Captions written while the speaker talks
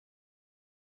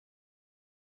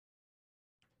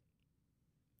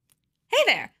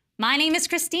My name is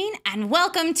Christine, and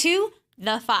welcome to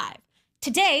The Five.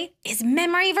 Today is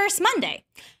Memory Verse Monday,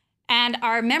 and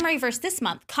our memory verse this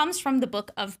month comes from the book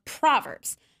of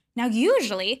Proverbs. Now,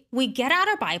 usually, we get out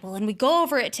our Bible and we go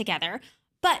over it together,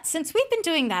 but since we've been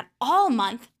doing that all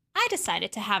month, I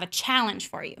decided to have a challenge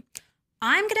for you.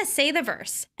 I'm going to say the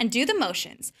verse and do the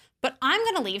motions, but I'm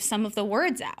going to leave some of the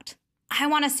words out. I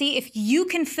want to see if you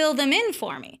can fill them in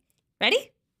for me.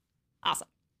 Ready? Awesome.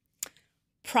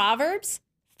 Proverbs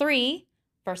 3,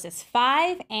 verses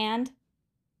 5 and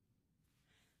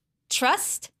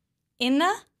trust in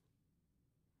the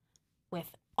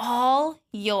with all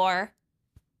your.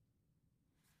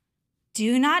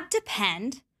 Do not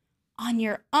depend on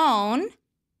your own.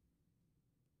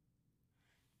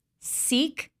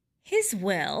 Seek his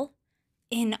will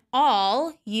in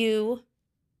all you,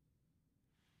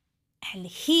 and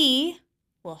he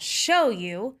will show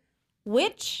you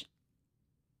which.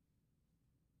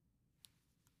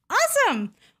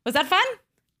 Awesome! Was that fun?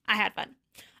 I had fun.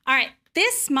 All right,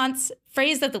 this month's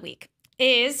phrase of the week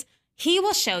is, he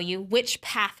will show you which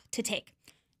path to take.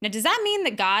 Now, does that mean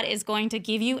that God is going to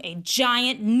give you a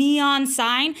giant neon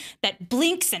sign that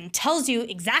blinks and tells you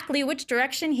exactly which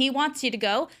direction he wants you to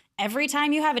go every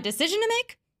time you have a decision to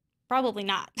make? Probably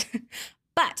not.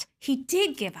 But he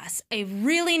did give us a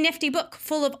really nifty book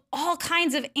full of all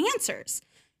kinds of answers,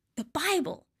 the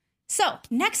Bible. So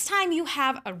next time you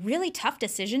have a really tough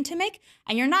decision to make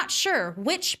and you're not sure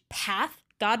which path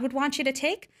God would want you to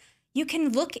take, you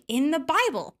can look in the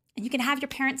Bible and you can have your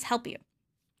parents help you.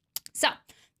 So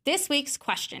this week's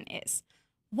question is,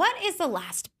 what is the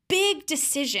last big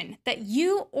decision that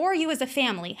you or you as a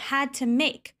family had to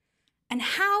make? And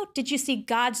how did you see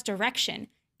God's direction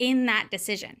in that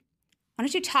decision? Why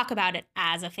don't you talk about it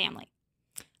as a family?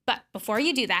 But before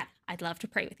you do that, I'd love to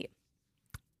pray with you.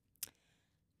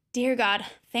 Dear God,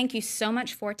 thank you so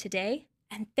much for today,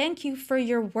 and thank you for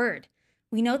your word.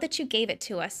 We know that you gave it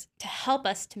to us to help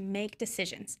us to make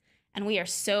decisions, and we are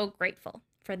so grateful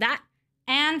for that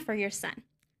and for your son.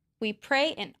 We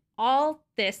pray in all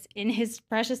this in his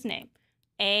precious name.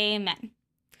 Amen.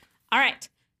 All right,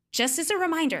 just as a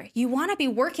reminder, you want to be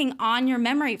working on your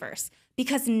memory verse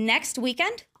because next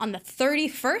weekend, on the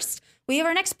 31st, we have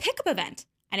our next pickup event.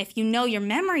 And if you know your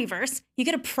memory verse, you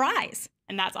get a prize,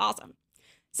 and that's awesome.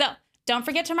 So don't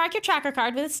forget to mark your tracker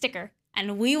card with a sticker,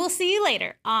 and we will see you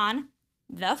later on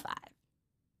The Five.